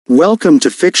Welcome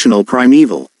to Fictional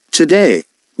Primeval. Today,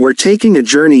 we're taking a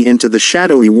journey into the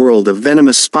shadowy world of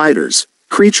venomous spiders,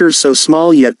 creatures so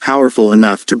small yet powerful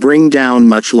enough to bring down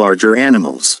much larger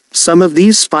animals. Some of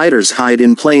these spiders hide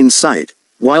in plain sight,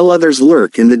 while others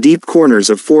lurk in the deep corners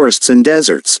of forests and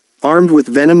deserts, armed with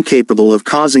venom capable of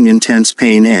causing intense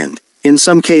pain and, in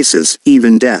some cases,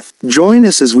 even death. Join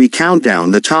us as we count down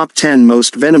the top 10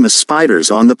 most venomous spiders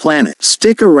on the planet.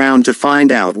 Stick around to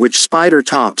find out which spider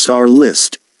tops our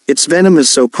list. Its venom is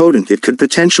so potent it could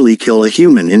potentially kill a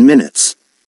human in minutes.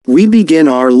 We begin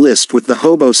our list with the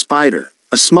hobo spider,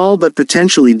 a small but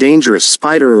potentially dangerous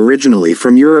spider originally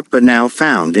from Europe but now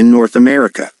found in North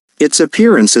America. Its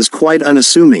appearance is quite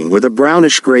unassuming with a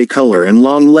brownish-gray color and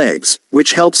long legs,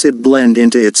 which helps it blend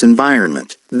into its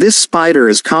environment. This spider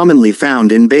is commonly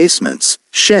found in basements,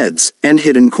 sheds, and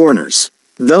hidden corners.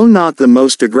 Though not the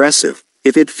most aggressive,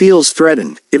 if it feels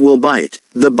threatened, it will bite.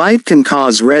 The bite can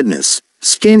cause redness,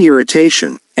 skin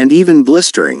irritation, and even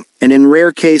blistering, and in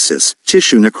rare cases,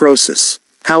 tissue necrosis.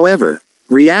 However,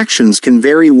 reactions can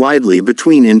vary widely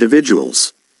between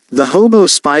individuals. The hobo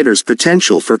spider's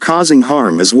potential for causing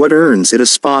harm is what earns it a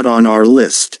spot on our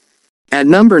list. At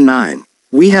number 9,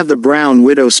 we have the brown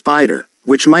widow spider,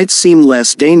 which might seem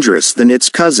less dangerous than its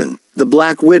cousin, the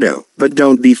black widow, but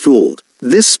don't be fooled.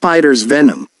 This spider's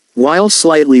venom, while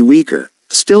slightly weaker,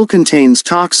 still contains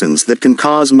toxins that can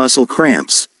cause muscle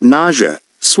cramps, nausea,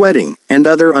 sweating, and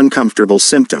other uncomfortable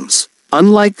symptoms.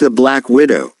 Unlike the black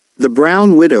widow, the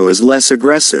brown widow is less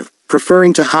aggressive,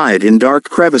 preferring to hide in dark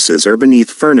crevices or beneath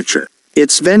furniture.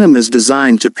 Its venom is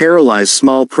designed to paralyze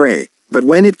small prey, but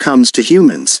when it comes to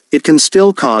humans, it can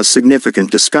still cause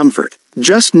significant discomfort.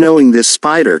 Just knowing this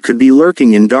spider could be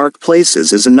lurking in dark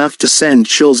places is enough to send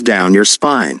chills down your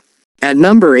spine. At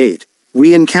number 8,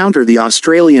 we encounter the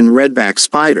Australian redback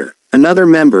spider, another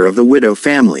member of the widow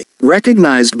family.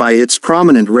 Recognized by its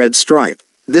prominent red stripe,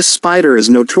 this spider is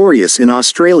notorious in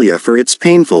Australia for its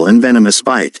painful and venomous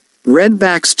bite.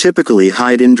 Redbacks typically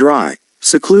hide in dry,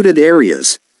 secluded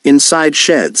areas, inside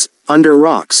sheds, under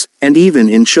rocks, and even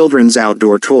in children's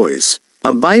outdoor toys.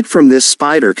 A bite from this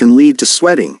spider can lead to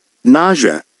sweating,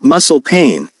 nausea, muscle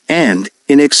pain, and,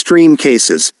 in extreme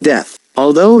cases, death.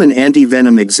 Although an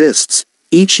anti-venom exists,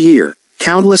 each year,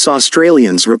 countless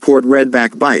Australians report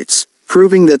redback bites,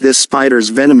 proving that this spider's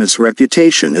venomous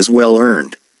reputation is well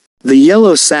earned. The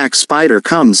yellow sac spider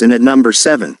comes in at number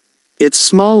 7. It's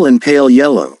small and pale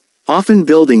yellow, often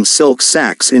building silk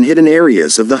sacs in hidden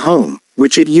areas of the home,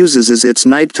 which it uses as its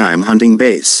nighttime hunting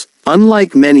base.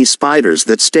 Unlike many spiders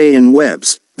that stay in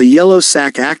webs, the yellow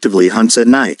sac actively hunts at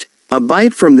night. A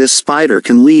bite from this spider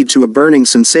can lead to a burning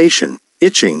sensation,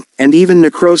 itching, and even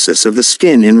necrosis of the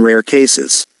skin in rare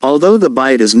cases. Although the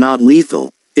bite is not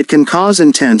lethal, it can cause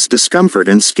intense discomfort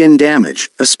and skin damage,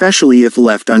 especially if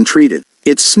left untreated.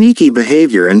 Its sneaky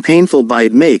behavior and painful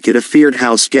bite make it a feared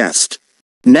house guest.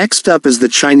 Next up is the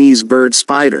Chinese bird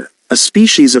spider, a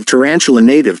species of tarantula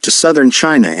native to southern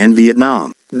China and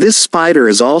Vietnam. This spider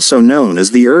is also known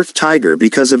as the earth tiger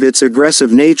because of its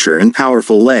aggressive nature and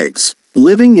powerful legs.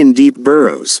 Living in deep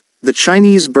burrows, the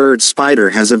Chinese bird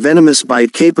spider has a venomous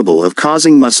bite capable of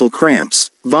causing muscle cramps,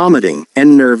 vomiting,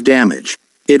 and nerve damage.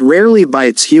 It rarely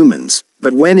bites humans,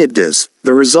 but when it does,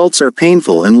 the results are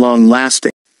painful and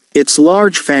long-lasting. Its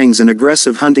large fangs and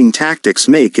aggressive hunting tactics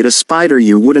make it a spider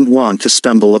you wouldn't want to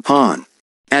stumble upon.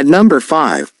 At number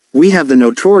 5, we have the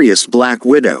notorious black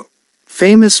widow.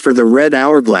 Famous for the red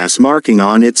hourglass marking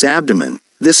on its abdomen,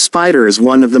 this spider is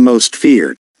one of the most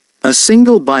feared. A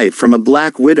single bite from a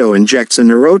black widow injects a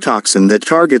neurotoxin that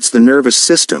targets the nervous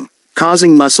system,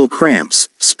 causing muscle cramps,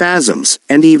 spasms,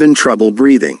 and even trouble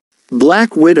breathing.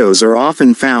 Black widows are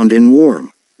often found in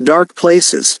warm, dark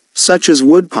places, such as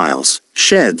woodpiles,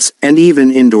 sheds, and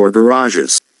even indoor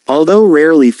garages. Although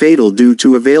rarely fatal due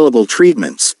to available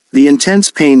treatments, the intense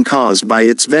pain caused by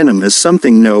its venom is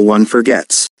something no one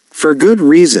forgets. For good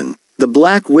reason, the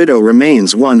black widow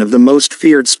remains one of the most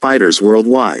feared spiders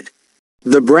worldwide.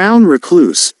 The brown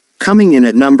recluse, coming in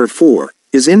at number 4,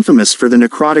 is infamous for the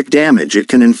necrotic damage it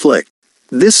can inflict.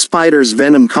 This spider's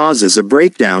venom causes a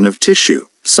breakdown of tissue,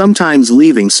 sometimes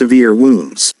leaving severe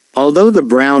wounds. Although the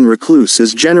brown recluse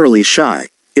is generally shy,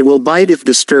 it will bite if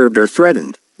disturbed or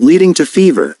threatened, leading to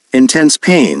fever, intense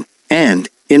pain, and,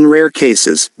 in rare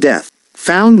cases, death.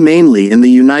 Found mainly in the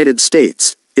United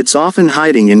States, it's often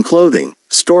hiding in clothing,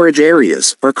 storage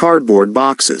areas, or cardboard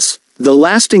boxes. The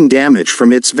lasting damage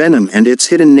from its venom and its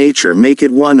hidden nature make it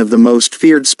one of the most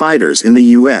feared spiders in the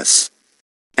U.S.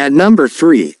 At number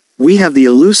 3, we have the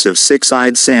elusive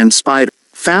six-eyed sand spider.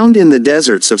 Found in the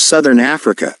deserts of southern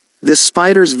Africa, this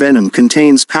spider's venom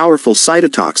contains powerful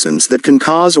cytotoxins that can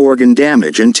cause organ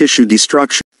damage and tissue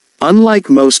destruction. Unlike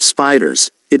most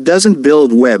spiders, it doesn't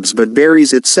build webs but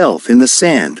buries itself in the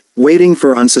sand, waiting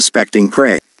for unsuspecting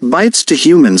prey. Bites to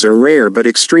humans are rare but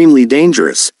extremely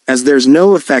dangerous, as there's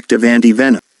no effective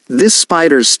anti-venom. This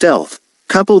spider's stealth,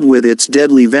 coupled with its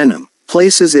deadly venom,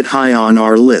 places it high on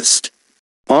our list.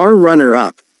 Our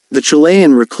runner-up, the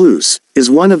Chilean recluse, is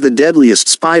one of the deadliest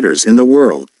spiders in the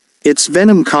world. Its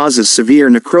venom causes severe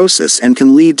necrosis and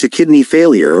can lead to kidney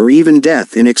failure or even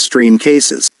death in extreme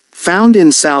cases. Found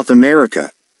in South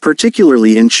America,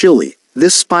 particularly in Chile,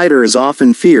 this spider is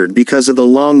often feared because of the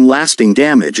long-lasting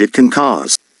damage it can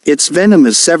cause. Its venom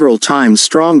is several times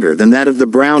stronger than that of the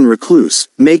brown recluse,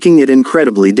 making it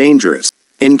incredibly dangerous.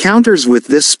 Encounters with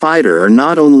this spider are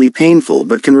not only painful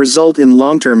but can result in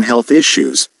long-term health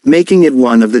issues, making it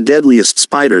one of the deadliest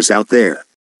spiders out there.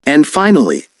 And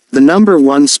finally, the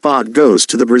 #1 spot goes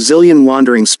to the Brazilian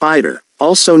wandering spider,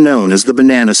 also known as the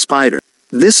banana spider.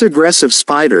 This aggressive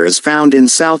spider is found in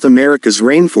South America's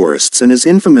rainforests and is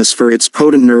infamous for its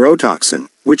potent neurotoxin,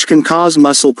 which can cause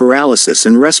muscle paralysis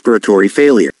and respiratory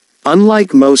failure.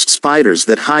 Unlike most spiders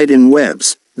that hide in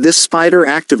webs, this spider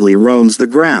actively roams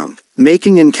the ground,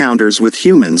 making encounters with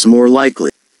humans more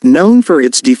likely. Known for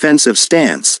its defensive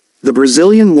stance, the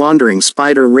Brazilian wandering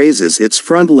spider raises its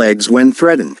front legs when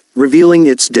threatened, revealing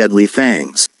its deadly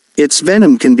fangs. Its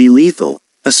venom can be lethal,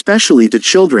 especially to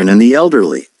children and the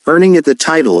elderly, earning it the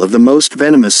title of the most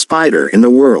venomous spider in the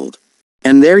world.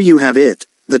 And there you have it,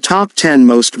 the top 10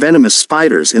 most venomous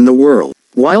spiders in the world.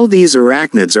 While these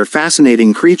arachnids are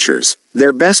fascinating creatures,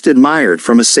 they're best admired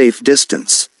from a safe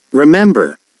distance.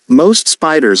 Remember, most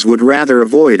spiders would rather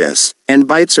avoid us, and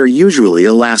bites are usually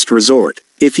a last resort.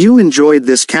 If you enjoyed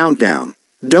this countdown,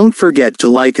 don't forget to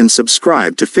like and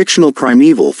subscribe to Fictional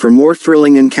Primeval for more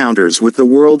thrilling encounters with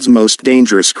the world's most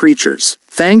dangerous creatures.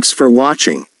 Thanks for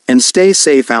watching, and stay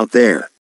safe out there.